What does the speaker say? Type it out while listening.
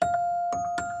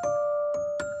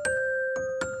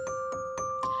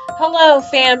Hello,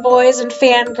 fanboys and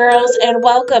fangirls, and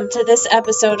welcome to this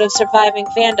episode of Surviving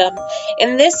Fandom.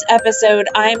 In this episode,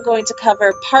 I am going to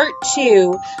cover part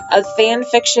 2 of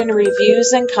fanfiction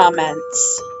reviews and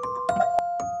comments.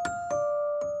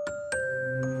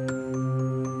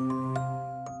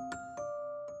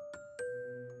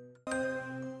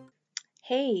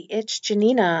 Hey, it's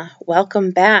Janina. Welcome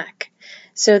back.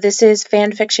 So, this is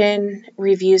fanfiction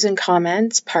reviews and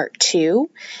comments part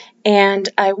 2. And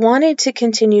I wanted to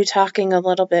continue talking a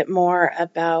little bit more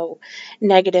about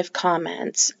negative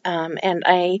comments. And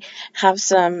I have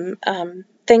some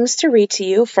things to read to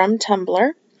you from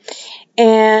Tumblr.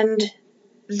 And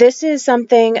this is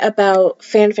something about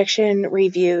fanfiction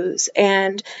reviews.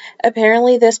 And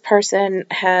apparently, this person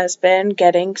has been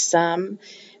getting some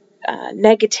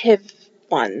negative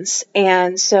ones.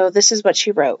 And so this is what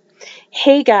she wrote.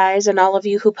 Hey guys, and all of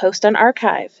you who post on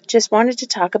Archive. Just wanted to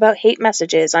talk about hate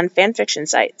messages on fanfiction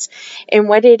sites. And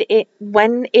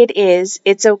when it is,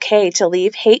 it's okay to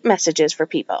leave hate messages for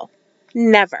people.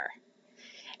 Never.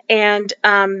 And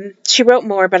she wrote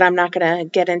more, but I'm not going to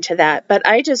get into that. But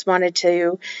I just wanted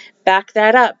to back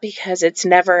that up because it's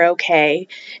never okay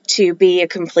to be a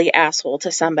complete asshole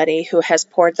to somebody who has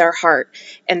poured their heart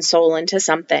and soul into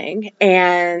something.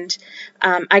 And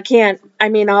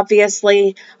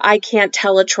obviously, I can't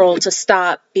tell a troll to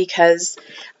stop because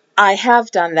I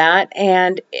have done that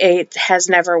and it has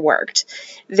never worked.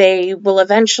 They will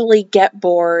eventually get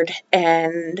bored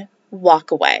and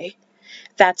walk away.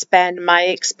 That's been my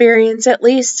experience, at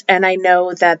least, and I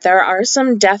know that there are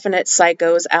some definite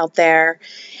psychos out there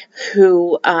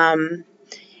who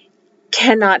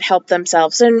cannot help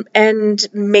themselves, and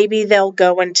maybe they'll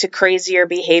go into crazier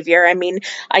behavior. I mean,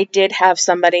 I did have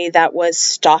somebody that was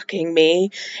stalking me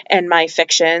and my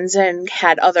fictions and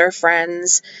had her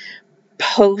friends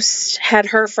post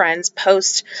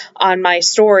on my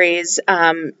stories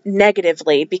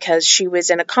negatively because she was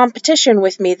in a competition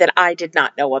with me that I did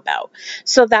not know about.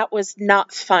 So that was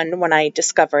not fun when I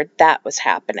discovered that was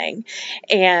happening.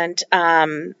 And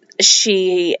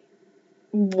she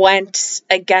went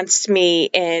against me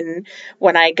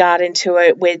when I got into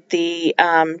it with the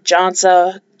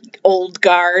Johnsa old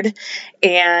guard,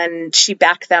 and she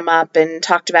backed them up and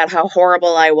talked about how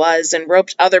horrible I was and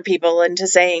roped other people into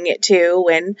saying it too.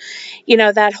 And,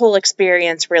 that whole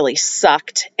experience really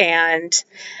sucked. And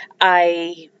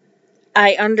I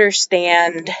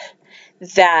understand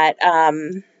that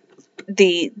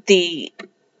the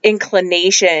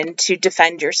inclination to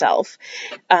defend yourself,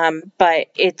 but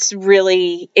it's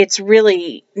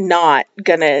really not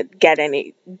gonna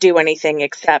do anything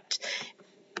except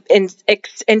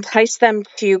entice them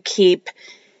to keep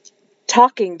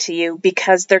talking to you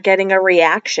because they're getting a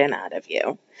reaction out of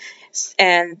you,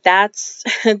 and that's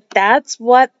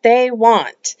what they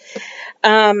want.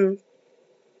 So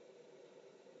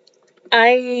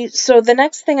the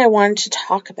next thing I wanted to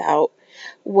talk about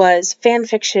was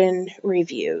fanfiction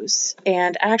reviews,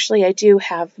 and actually I do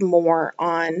have more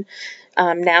on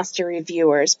nasty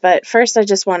reviewers, but first I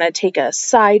just want to take a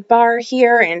sidebar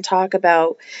here and talk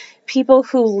about people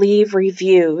who leave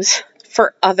reviews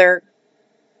for other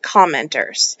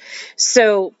commenters.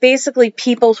 So basically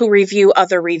people who review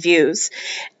other reviews.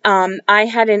 I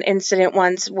had an incident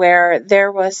once where there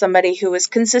was somebody who was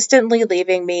consistently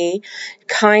leaving me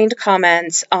kind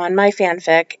comments on my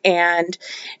fanfic, and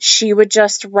she would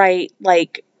just write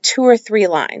like 2 or 3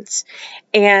 lines,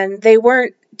 and they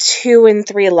weren't 2 and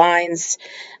 3 lines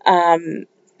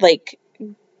like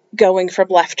going from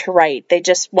left to right. They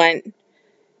just went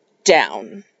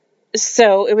down.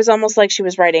 So it was almost like she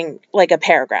was writing like a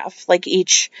paragraph, like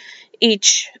each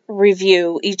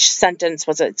review, each sentence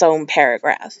was its own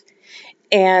paragraph.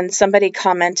 And somebody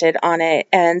commented on it,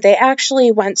 and they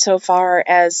actually went so far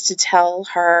as to tell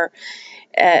her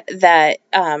that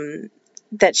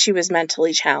she was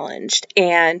mentally challenged.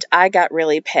 And I got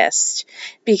really pissed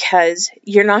because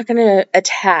you're not going to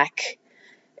attack,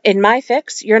 in my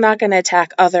fics, you're not going to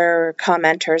attack other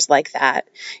commenters like that.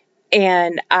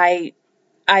 And I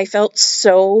felt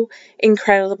so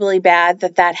incredibly bad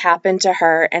that happened to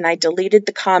her, and I deleted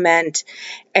the comment,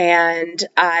 and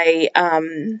I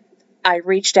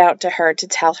reached out to her to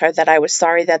tell her that I was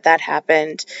sorry that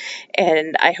happened,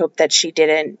 and I hope that she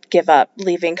didn't give up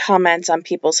leaving comments on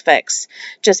people's fics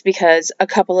just because a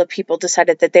couple of people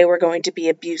decided that they were going to be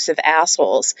abusive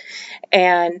assholes.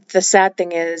 And the sad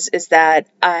thing is that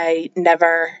I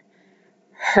never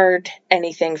heard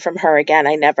anything from her again.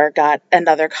 I never got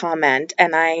another comment,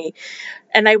 and I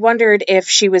wondered if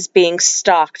she was being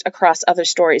stalked across other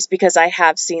stories, because I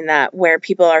have seen that where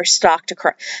people are stalked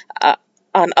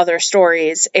on other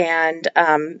stories, and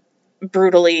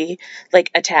brutally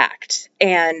like attacked.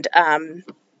 And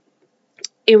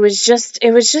it's just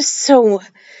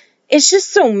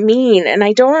so mean, and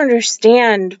I don't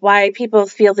understand why people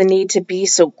feel the need to be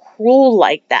so cruel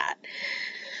like that.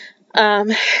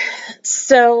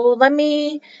 So let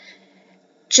me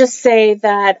just say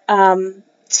that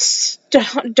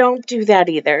don't do that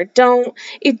either. Don't,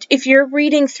 if you're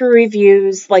reading through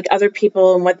reviews like other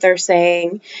people and what they're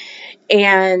saying,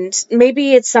 and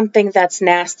maybe it's something that's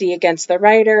nasty against the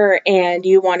writer and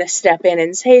you want to step in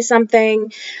and say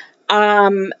something,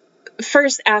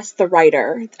 first ask the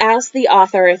writer, ask the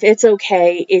author if it's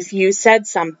okay if you said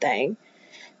something,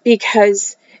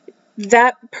 because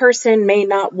that person may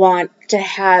not want to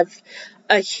have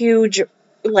a huge,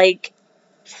 like,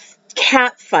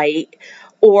 cat fight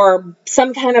or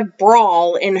some kind of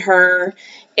brawl in her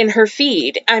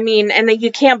feed. I mean, and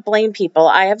you can't blame people.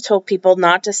 I have told people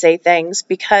not to say things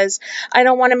because I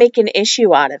don't want to make an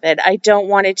issue out of it. I don't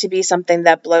want it to be something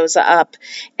that blows up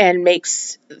and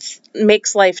makes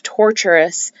life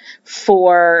torturous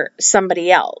for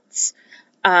somebody else.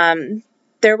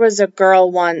 There was a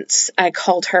girl once, I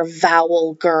called her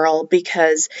Vowel Girl,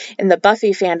 because in the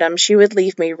Buffy fandom, she would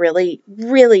leave me really,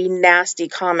 really nasty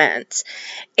comments.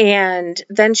 And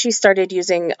then she started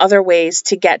using other ways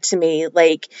to get to me.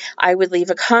 Like, I would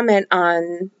leave a comment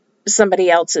on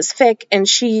somebody else's fic, and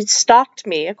she stalked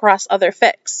me across other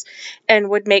fics and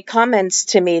would make comments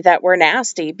to me that were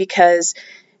nasty because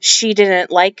she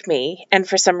didn't like me, and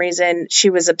for some reason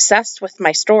she was obsessed with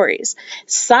my stories.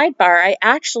 Sidebar, I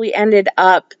actually ended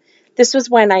up, this was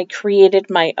when I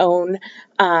created my own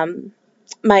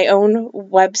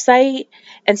website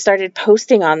and started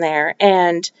posting on there,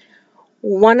 and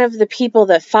one of the people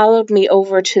that followed me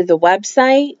over to the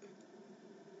website,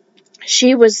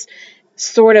 she was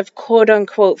sort of quote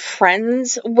unquote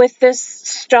friends with this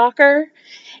stalker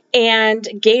and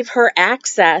gave her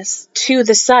access to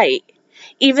the site,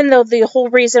 even though the whole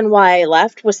reason why I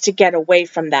left was to get away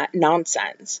from that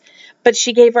nonsense. But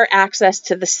she gave her access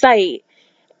to the site,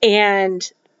 and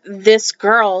this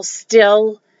girl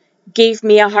still gave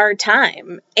me a hard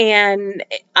time. And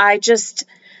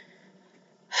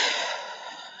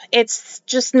it's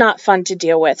just not fun to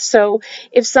deal with. So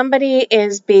if somebody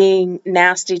is being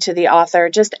nasty to the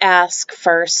author, just ask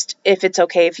first if it's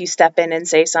okay if you step in and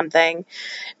say something,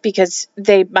 because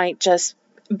they might just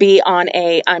be on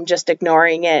a I'm just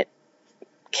ignoring it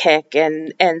kick,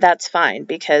 and that's fine,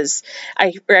 because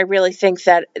I really think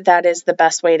that is the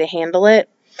best way to handle it.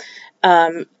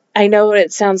 I know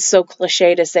it sounds so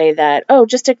cliche to say that, oh,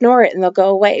 just ignore it and they'll go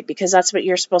away, because that's what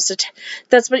you're supposed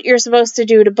to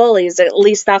do to bullies. At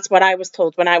least that's what I was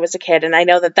told when I was a kid, and I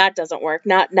know that doesn't work.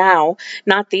 Not now,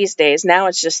 not these days. Now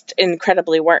it's just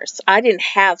incredibly worse. I didn't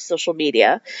have social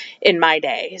media in my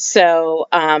day, so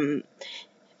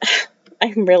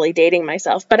I'm really dating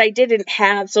myself, but I didn't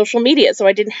have social media, so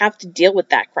I didn't have to deal with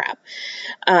that crap.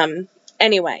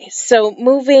 Anyway, so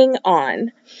moving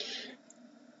on.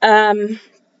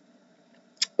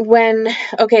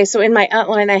 So in my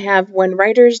outline I have when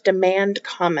writers demand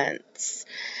comments.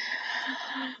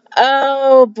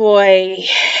 Oh boy.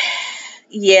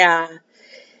 Yeah.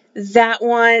 That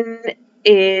one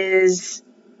is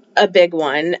a big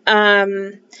one.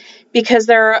 Because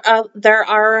there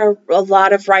are a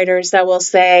lot of writers that will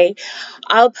say,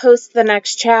 I'll post the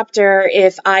next chapter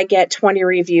if I get 20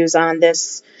 reviews on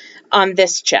this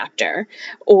chapter,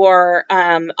 or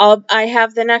I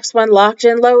have the next one locked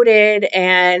and loaded,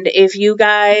 and if you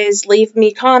guys leave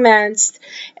me comments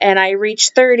and I reach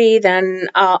 30, then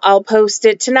I'll post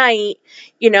it tonight.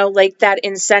 Like that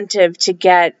incentive to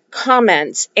get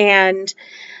comments. And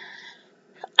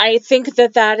I think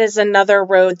that is another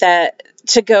road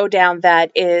to go down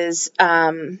that is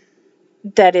a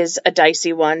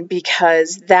dicey one,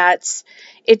 because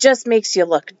it just makes you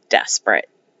look desperate.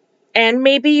 And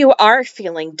maybe you are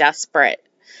feeling desperate.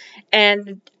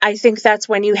 And I think that's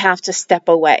when you have to step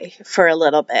away for a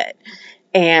little bit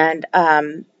and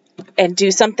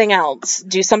do something else.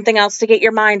 Do something else to get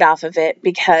your mind off of it,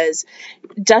 because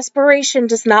desperation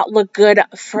does not look good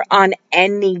on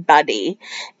anybody.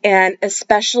 And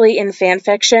especially in fan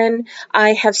fiction,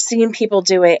 I have seen people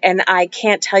do it, and I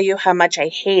can't tell you how much I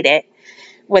hate it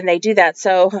when they do that.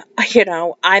 So,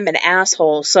 I'm an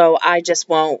asshole, so I just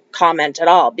won't comment at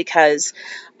all, because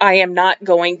I am not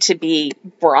going to be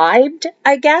bribed,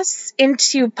 I guess,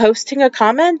 into posting a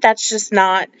comment. That's just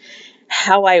not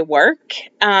how I work.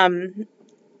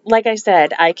 Like I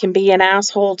said, I can be an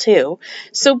asshole too.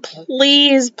 So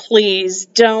please, please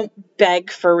don't beg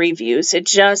for reviews.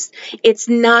 It's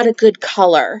not a good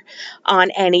color on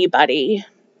anybody.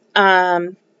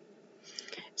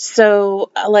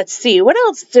 So let's see, what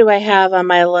else do I have on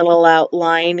my little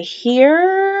outline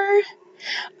here?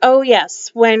 Oh,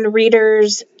 yes, when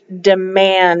readers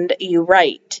demand you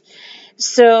write.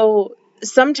 So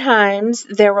sometimes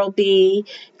there will be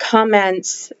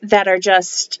comments that are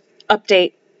just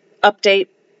update, update,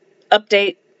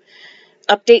 update,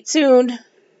 update soon.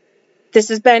 This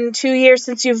has been 2 years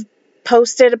since you've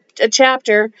posted a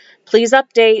chapter. Please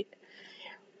update.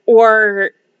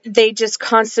 Or they just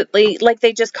constantly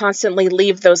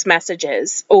leave those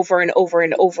messages over and over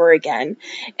and over again.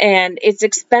 And it's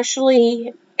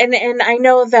especially, and I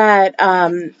know that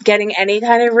getting any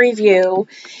kind of review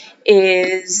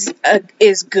is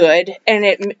good, and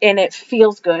it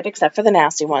feels good, except for the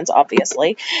nasty ones,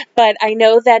 obviously. But I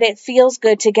know that it feels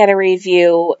good to get a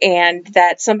review, and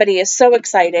that somebody is so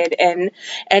excited and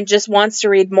just wants to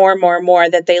read more and more and more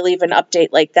that they leave an update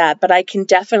like that. But I can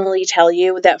definitely tell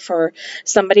you that for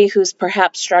somebody who's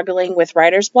perhaps struggling with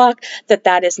writer's block,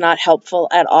 that is not helpful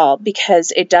at all,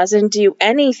 because it doesn't do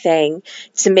anything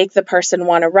to make the person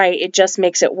want to write. It just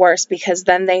makes it worse, because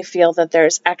then they feel that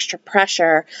there's extra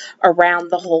pressure around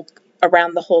the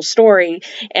whole story,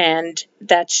 and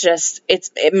that's just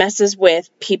it messes with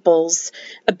people's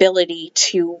ability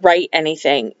to write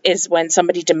anything, is when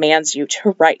somebody demands you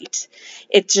to write.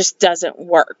 It just doesn't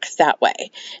work that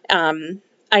way.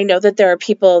 I know that there are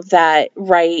people that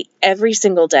write every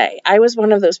single day. I was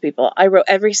one of those people. I wrote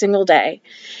every single day,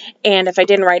 and if I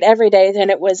didn't write every day, then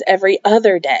it was every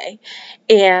other day.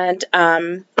 And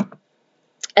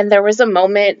there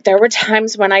were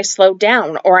times when I slowed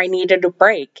down, or I needed a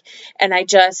break, and I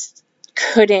just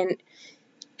couldn't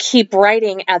keep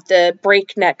writing at the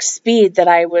breakneck speed that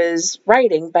I was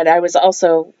writing. But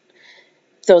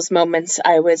those moments,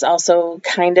 I was also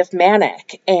kind of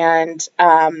manic, and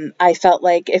I felt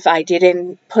like if I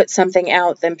didn't put something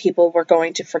out, then people were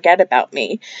going to forget about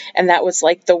me. And that was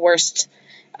like the worst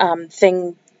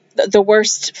the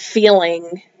worst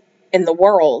feeling in the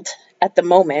world at the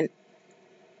moment.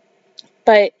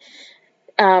 But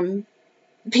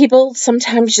people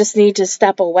sometimes just need to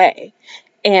step away,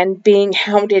 and being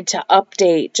hounded to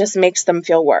update just makes them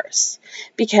feel worse,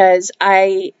 because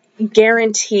I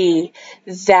guarantee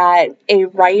that a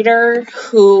writer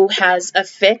who has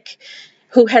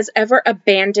ever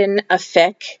abandoned a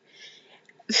fic,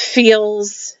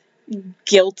 feels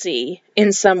guilty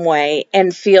in some way,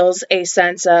 and feels a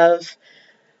sense of,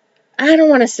 I don't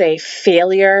want to say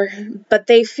failure, but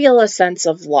they feel a sense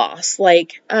of loss.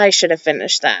 Like, I should have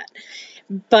finished that.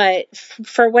 But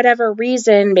for whatever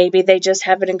reason, maybe they just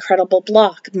have an incredible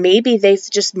block. Maybe they've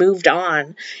just moved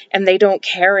on and they don't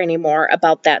care anymore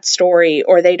about that story,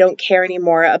 or they don't care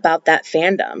anymore about that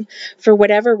fandom. For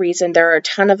whatever reason, there are a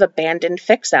ton of abandoned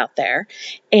fics out there,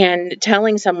 and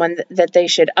telling someone that they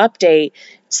should update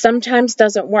sometimes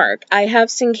doesn't work. I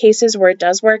have seen cases where it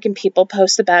does work, and people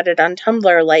post about it on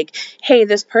Tumblr, like, hey,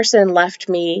 this person left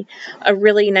me a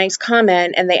really nice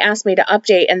comment and they asked me to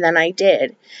update, and then I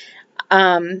did.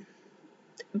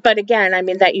 But again, I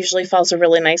mean, that usually follows a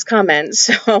really nice comment.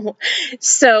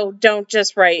 So don't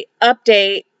just write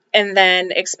update and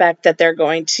then expect that they're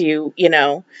going to,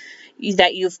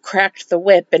 that you've cracked the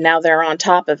whip and now they're on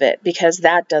top of it, because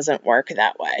that doesn't work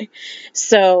that way.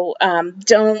 So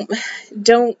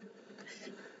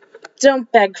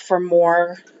don't beg for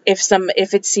more.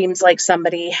 If it seems like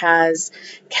somebody has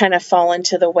kind of fallen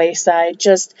to the wayside,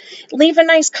 just leave a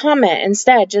nice comment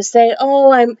instead. Just say,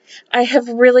 "Oh, I have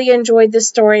really enjoyed this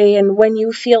story, and when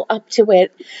you feel up to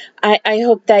it, I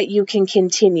hope that you can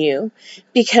continue,"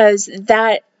 because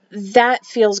that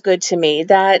feels good to me.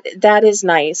 That is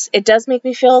nice. It does make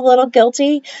me feel a little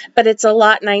guilty, but it's a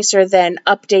lot nicer than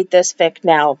update this fic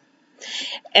now.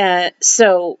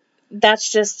 So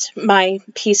that's just my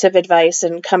piece of advice,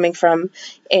 and coming from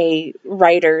a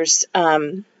writer's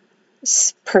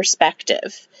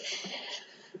perspective.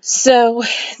 So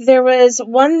there was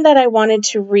one that I wanted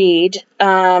to read,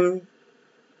 and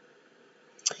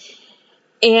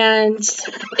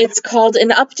it's called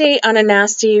An Update on a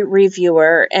Nasty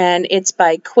Reviewer, and it's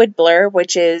by Quidbler,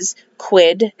 which is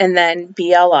Quid and then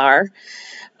BLR.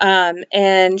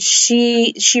 And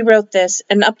she wrote this: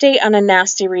 An update on a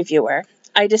nasty reviewer.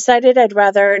 I decided I'd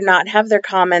rather not have their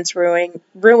comments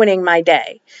ruining my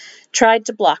day. Tried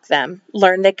to block them.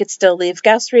 Learned they could still leave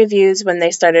guest reviews when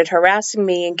they started harassing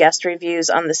me in guest reviews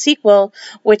on the sequel,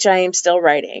 which I am still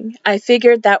writing. I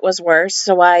figured that was worse,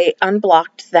 so I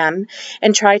unblocked them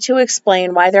and tried to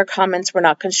explain why their comments were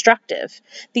not constructive.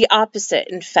 The opposite,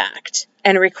 in fact,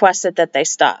 and requested that they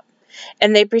stop.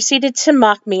 And they proceeded to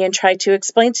mock me and try to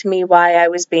explain to me why I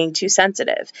was being too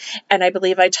sensitive. And I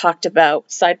believe I talked about,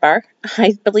 sidebar,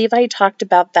 I believe I talked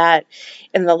about that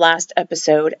in the last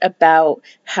episode, about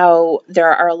how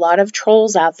there are a lot of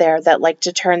trolls out there that like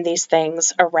to turn these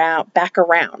things back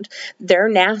around. They're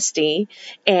nasty,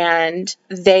 and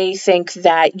they think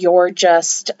that you're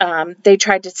just, they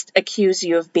tried to accuse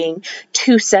you of being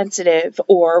too sensitive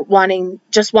or wanting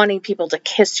people to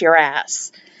kiss your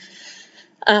ass.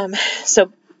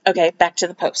 Okay, back to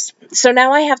the post. So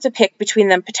now I have to pick between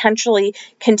them potentially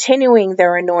continuing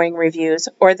their annoying reviews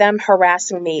or them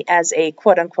harassing me as a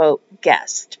quote-unquote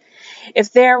guest.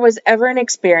 If there was ever an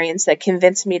experience that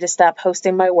convinced me to stop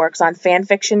hosting my works on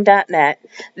fanfiction.net,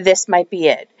 this might be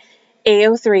it.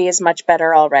 AO3 is much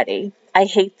better already. I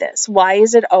hate this. Why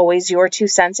is it always you're too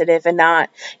sensitive and not,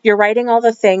 you're writing all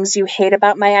the things you hate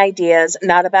about my ideas,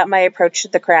 not about my approach to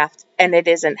the craft, and it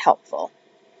isn't helpful.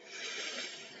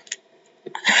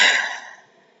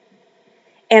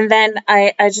 And then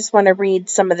I just want to read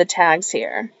some of the tags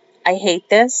here. I hate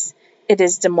this. It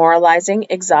is demoralizing,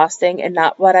 exhausting, and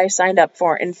not what I signed up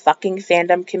for in fucking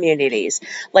fandom communities.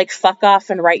 Like, fuck off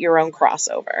and write your own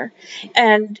crossover.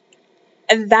 And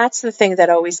that's the thing that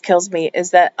always kills me,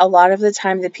 is that a lot of the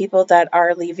time the people that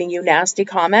are leaving you nasty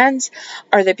comments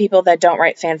are the people that don't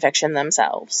write fanfiction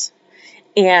themselves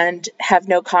and have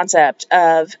no concept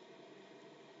of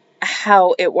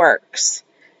how it works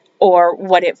or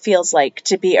what it feels like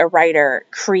to be a writer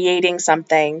creating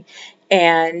something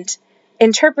and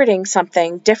interpreting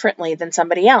something differently than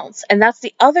somebody else. And that's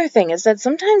the other thing, is that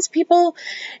sometimes people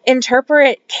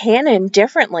interpret canon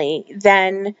differently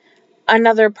than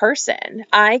another person.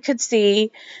 I could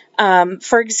see,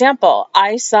 for example,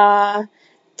 I saw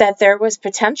that there was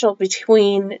potential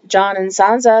between John and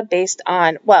Sansa based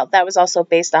on, well, that was also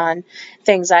based on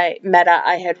things I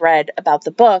had read about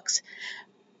the books,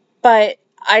 but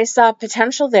I saw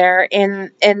potential there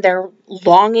in their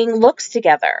longing looks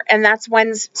together. And that's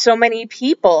when so many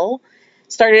people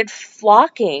started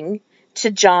flocking to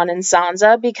John and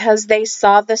Sansa because they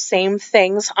saw the same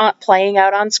things playing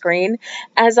out on screen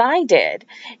as I did.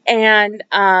 And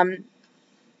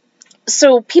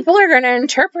so people are going to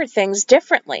interpret things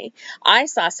differently. I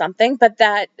saw something, but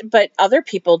other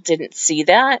people didn't see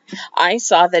that. I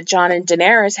saw that Jon and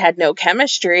Daenerys had no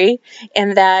chemistry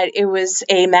and that it was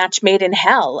a match made in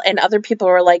hell. And other people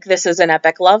were like, this is an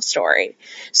epic love story.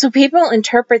 So people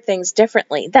interpret things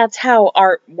differently. That's how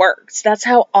art works. That's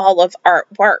how all of art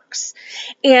works.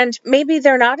 And maybe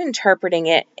they're not interpreting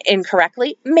it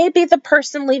incorrectly. Maybe the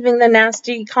person leaving the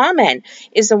nasty comment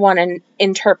is the one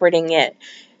interpreting it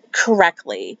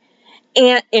correctly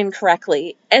and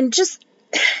incorrectly, and just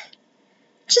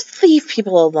leave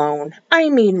people alone. I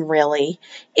mean, really,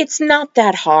 it's not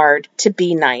that hard to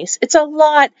be nice. It's a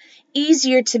lot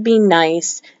easier to be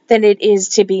nice than it is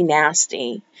to be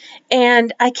nasty.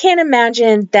 And I can't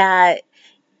imagine that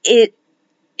it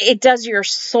does your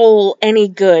soul any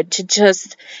good to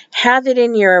just have it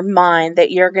in your mind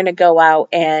that you're going to go out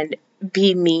and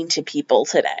be mean to people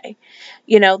today.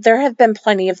 You know, there have been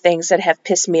plenty of things that have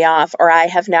pissed me off or I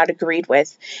have not agreed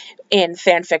with in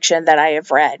fan fiction that I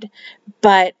have read.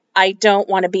 But I don't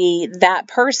want to be that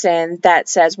person that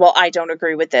says, well, I don't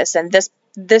agree with this, and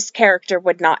this character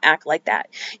would not act like that.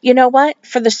 You know what?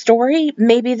 For the story,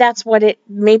 maybe that's what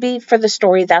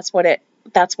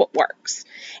works.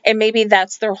 And maybe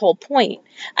that's their whole point.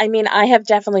 I mean, I have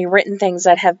definitely written things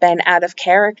that have been out of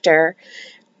character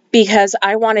because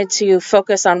I wanted to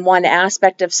focus on one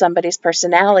aspect of somebody's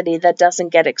personality that doesn't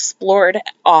get explored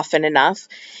often enough.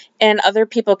 And other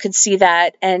people could see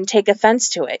that and take offense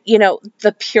to it. You know,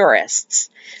 the purists.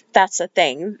 That's the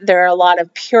thing. There are a lot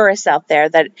of purists out there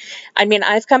that, I mean,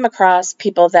 I've come across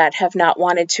people that have not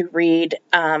wanted to read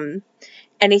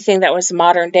anything that was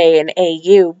modern day in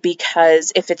AU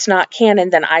because if it's not canon,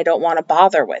 then I don't want to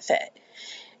bother with it.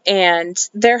 And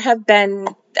there have been,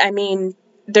 I mean,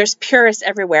 there's purists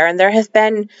everywhere, and there have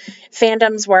been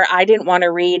fandoms where I didn't want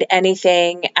to read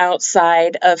anything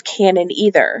outside of canon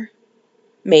either,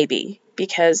 maybe,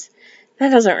 because that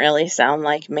doesn't really sound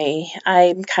like me.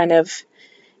 I'm kind of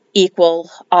equal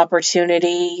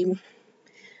opportunity.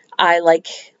 I like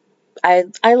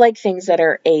things that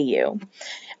are AU.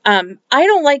 I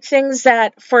don't like things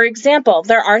that, for example,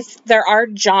 there are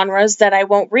genres that I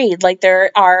won't read. Like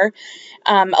there are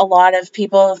a lot of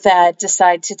people that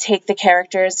decide to take the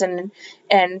characters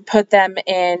and put them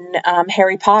in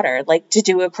Harry Potter, like to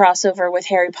do a crossover with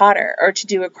Harry Potter or to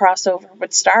do a crossover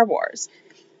with Star Wars.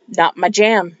 Not my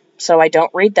jam, so I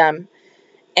don't read them.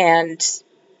 And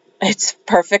it's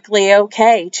perfectly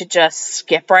okay to just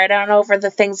skip right on over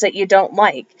the things that you don't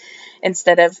like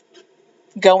instead of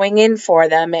going in for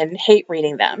them and hate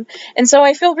reading them. And so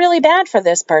I feel really bad for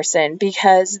this person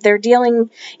because they're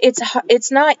dealing,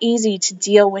 it's not easy to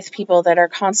deal with people that are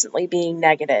constantly being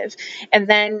negative and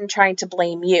then trying to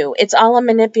blame you. It's all a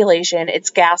manipulation,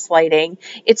 it's gaslighting,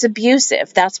 it's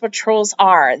abusive. That's what trolls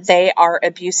are. They are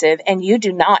abusive, and you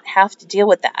do not have to deal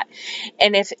with that.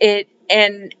 And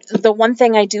the one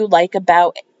thing I do like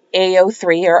about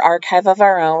AO3 or Archive of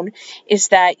Our Own is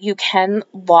that you can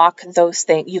lock those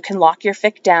things. You can lock your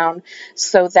fic down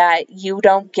so that you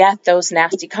don't get those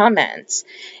nasty comments.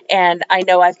 And I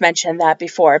know I've mentioned that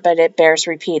before, but it bears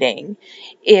repeating.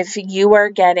 If you are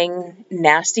getting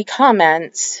nasty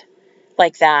comments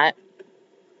like that,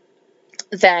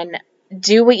 then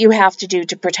do what you have to do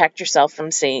to protect yourself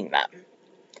from seeing them,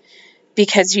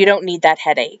 because you don't need that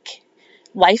headache.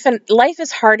 Life is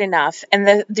hard enough,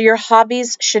 and your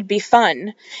hobbies should be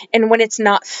fun. And when it's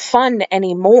not fun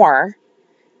anymore,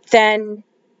 then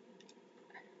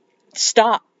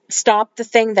stop the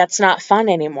thing that's not fun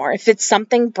anymore. If it's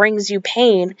something brings you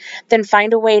pain, then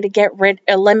find a way to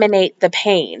eliminate the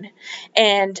pain.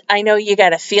 And I know you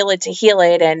got to feel it to heal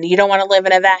it, and you don't want to live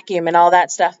in a vacuum and all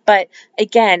that stuff. But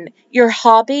again, your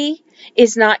hobby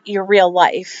is not your real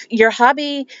life. Your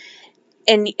hobby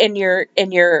and your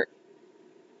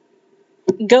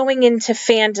going into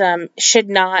fandom should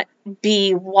not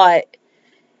be what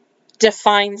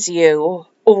defines you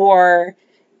or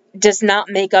does not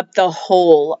make up the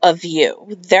whole of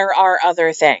you. There are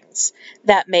other things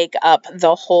that make up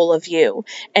the whole of you.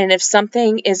 And if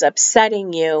something is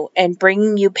upsetting you and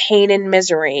bringing you pain and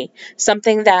misery,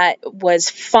 something that was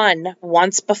fun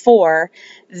once before,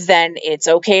 then it's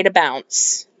okay to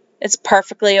bounce. It's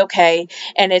perfectly okay.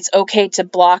 And it's okay to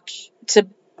block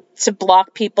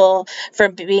people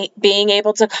from being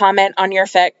able to comment on your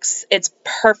fics. It's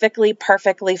perfectly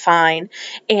fine.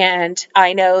 And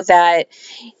I know that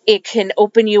it can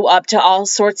open you up to all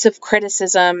sorts of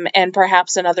criticism, and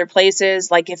perhaps in other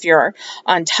places, like if you're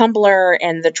on Tumblr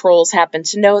and the trolls happen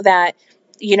to know that,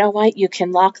 you know what, you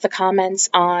can lock the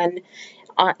comments on,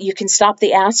 you can stop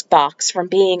the ask box from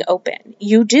being open.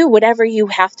 You do whatever you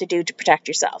have to do to protect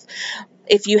yourself.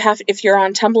 If you're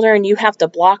on Tumblr and you have to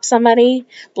block somebody.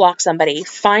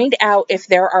 Find out if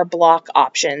there are block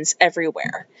options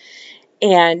everywhere.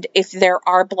 And if there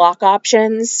are block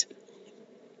options,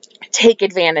 take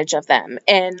advantage of them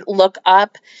and look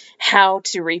up how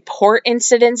to report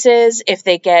incidences if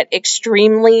they get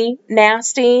extremely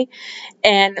nasty,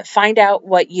 and find out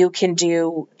what you can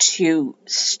do to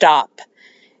stop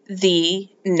the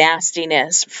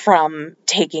nastiness from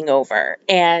taking over.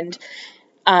 And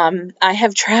I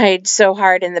have tried so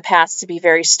hard in the past to be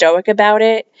very stoic about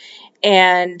it,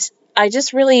 and I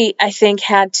just really, I think,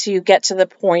 had to get to the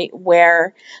point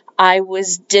where I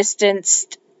was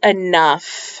distanced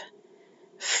enough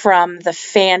from the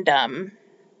fandom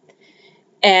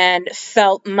and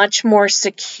felt much more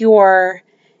secure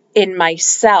in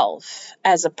myself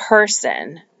as a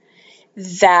person,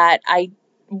 that I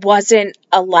wasn't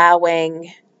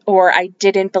allowing, or I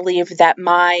didn't believe that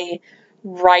my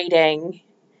writing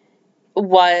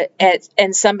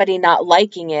and somebody not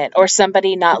liking it, or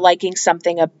somebody not liking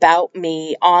something about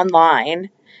me online,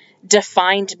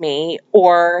 defined me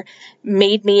or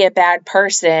made me a bad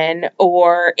person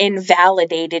or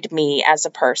invalidated me as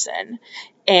a person.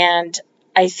 And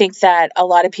I think that a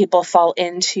lot of people fall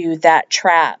into that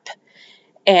trap,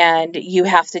 and you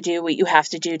have to do what you have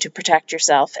to do to protect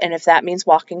yourself. And if that means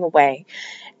walking away,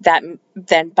 then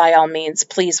by all means,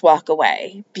 please walk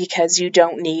away, because you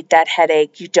don't need that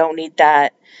headache. You don't need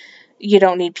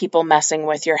people messing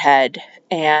with your head,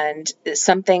 and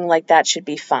something like that should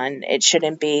be fun. It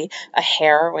shouldn't be a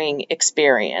harrowing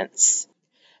experience.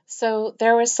 So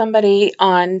there was somebody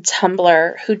on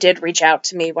Tumblr who did reach out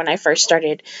to me when I first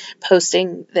started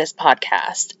posting this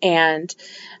podcast, and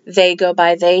they go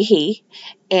by they, he,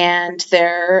 and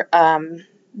their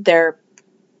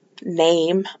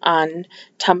name on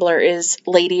Tumblr is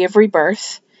Lady of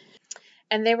Rebirth.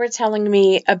 And they were telling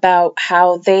me about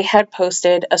how they had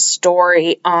posted a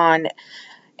story on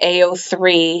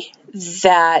AO3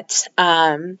 that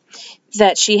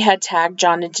she had tagged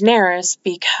Jon and Daenerys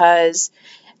because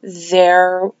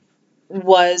there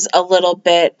was a little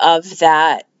bit of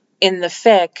that in the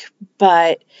fic,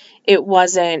 but it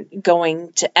wasn't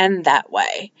going to end that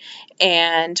way.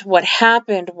 And what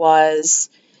happened was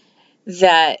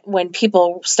that when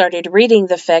people started reading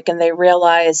the fic and they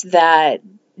realized that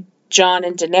Jon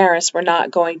and Daenerys were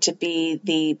not going to be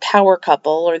the power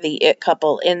couple or the it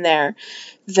couple in there,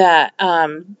 that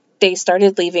they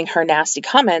started leaving her nasty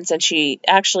comments, and she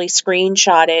actually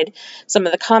screenshotted some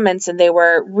of the comments, and they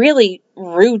were really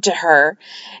rude to her.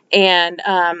 And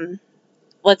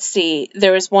let's see,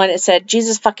 there was one, it said,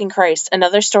 Jesus fucking Christ,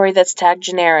 another story that's tagged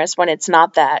Generis when it's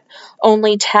not that.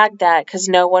 Only tag that because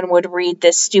no one would read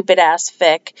this stupid ass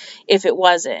fic if it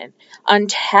wasn't.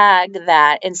 Untag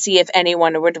that and see if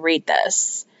anyone would read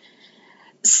this.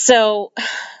 So,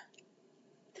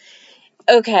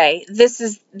 okay, this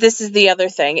is the other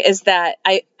thing, is that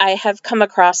I have come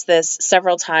across this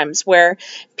several times where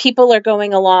people are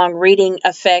going along reading a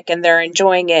fic and they're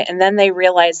enjoying it, and then they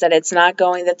realize that it's not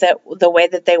going the way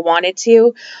that they wanted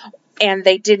to, and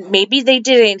maybe they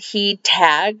didn't heed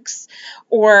tags,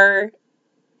 or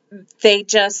they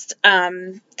just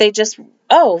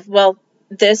oh, well,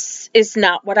 this is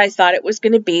not what I thought it was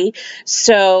going to be.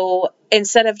 So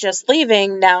instead of just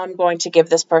leaving, now I'm going to give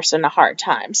this person a hard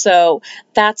time. So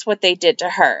that's what they did to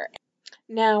her.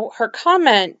 Now, her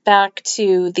comment back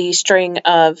to the string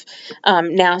of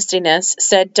nastiness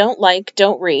said, don't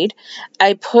read.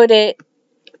 I put it,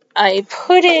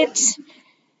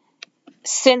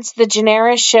 since the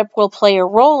Generis ship will play a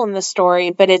role in the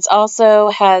story, but it also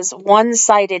has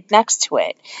one-sided next to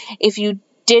it. If you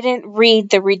didn't read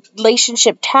the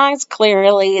relationship tags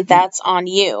clearly, that's on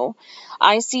you.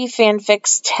 I see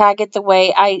fanfics tag it the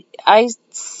way I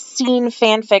seen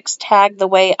fanfics tag the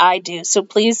way I do. So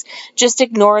please just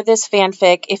ignore this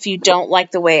fanfic if you don't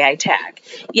like the way I tag.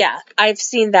 Yeah, I've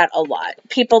seen that a lot.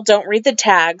 People don't read the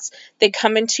tags. They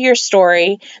come into your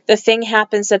story. The thing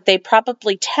happens that they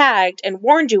probably tagged and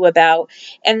warned you about,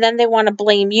 and then they want to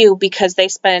blame you because they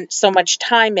spent so much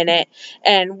time in it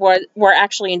and were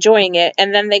actually enjoying it.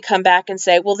 And then they come back and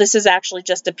say, well, this is actually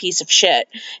just a piece of shit.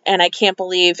 And I can't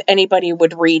believe anybody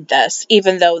would read this,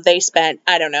 even though they spent,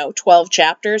 12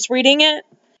 chapters reading it.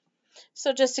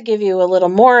 So just to give you a little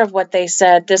more of what they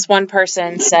said, this one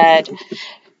person said,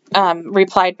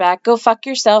 replied back, go fuck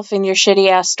yourself and your shitty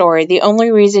ass story. The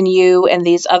only reason you and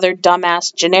these other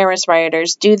dumbass Generis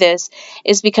writers do this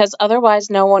is because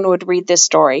otherwise no one would read this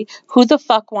story. Who the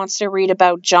fuck wants to read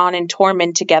about John and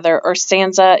Tormund together, or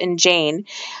Sansa and Jane?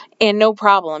 And no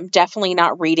problem, definitely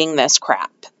not reading this crap.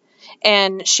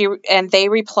 And they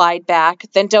replied back,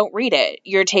 then don't read it.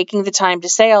 You're taking the time to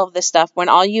say all of this stuff when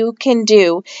all you can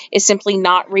do is simply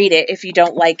not read it if you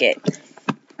don't like it.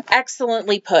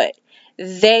 Excellently put.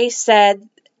 They said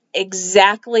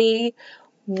exactly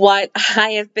what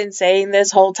I have been saying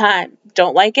this whole time.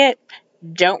 Don't like it?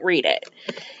 Don't read it.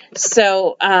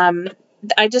 So,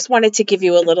 I just wanted to give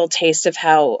you a little taste of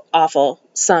how awful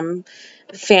some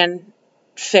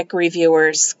fanfic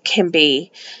reviewers can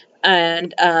be.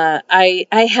 And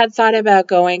I had thought about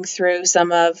going through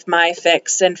some of my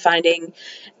fics and finding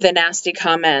the nasty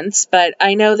comments, but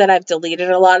I know that I've deleted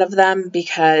a lot of them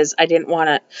because I didn't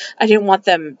want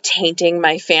them tainting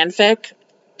my fanfic.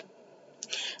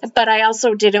 But I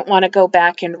also didn't want to go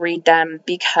back and read them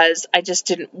because I just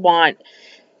didn't want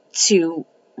to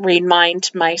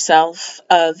remind myself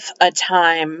of a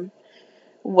time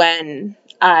when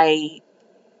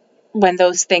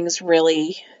those things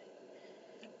were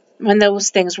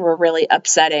really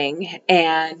upsetting,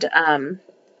 and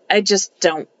I just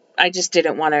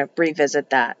didn't want to revisit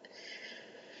that.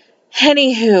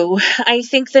 Anywho, I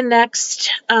think the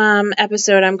next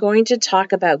episode I'm going to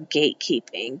talk about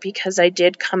gatekeeping, because I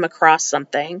did come across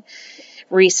something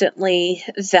recently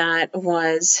that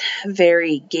was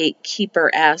very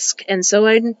gatekeeper-esque, and so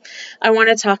I want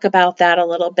to talk about that a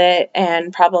little bit,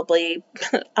 and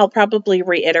I'll probably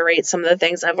reiterate some of the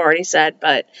things I've already said,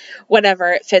 but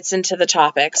whatever, it fits into the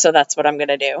topic, so that's what I'm going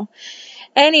to do.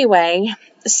 Anyway,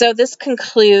 so this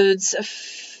concludes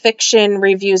Fiction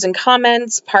Reviews and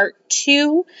Comments Part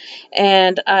 2,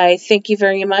 and I thank you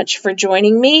very much for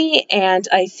joining me, and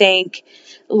I thank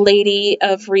Lady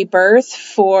of Rebirth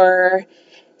for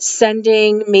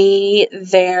sending me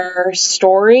their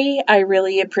story. I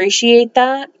really appreciate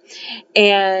that.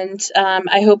 And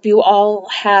I hope you all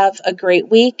have a great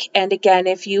week. And again,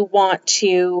 if you want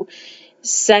to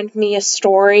send me a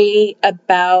story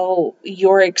about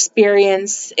your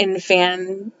experience in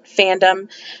fandom,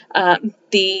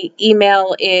 the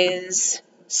email is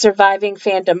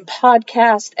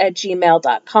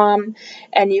survivingfandompodcast@gmail.com,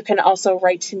 and you can also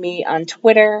write to me on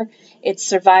Twitter. It's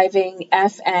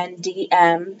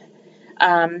survivingfndm.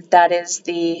 That is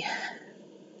the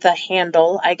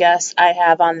handle, I guess, I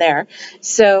have on there.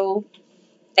 So,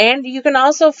 and you can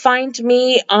also find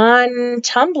me on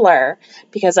Tumblr,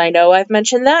 because I know I've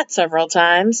mentioned that several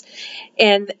times.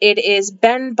 And it is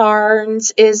Ben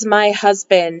Barnes is my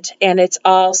husband, and it's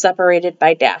all separated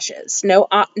by dashes. No,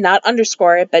 not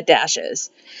underscore, but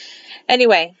dashes.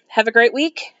 Anyway, have a great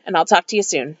week, and I'll talk to you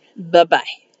soon. Bye-bye.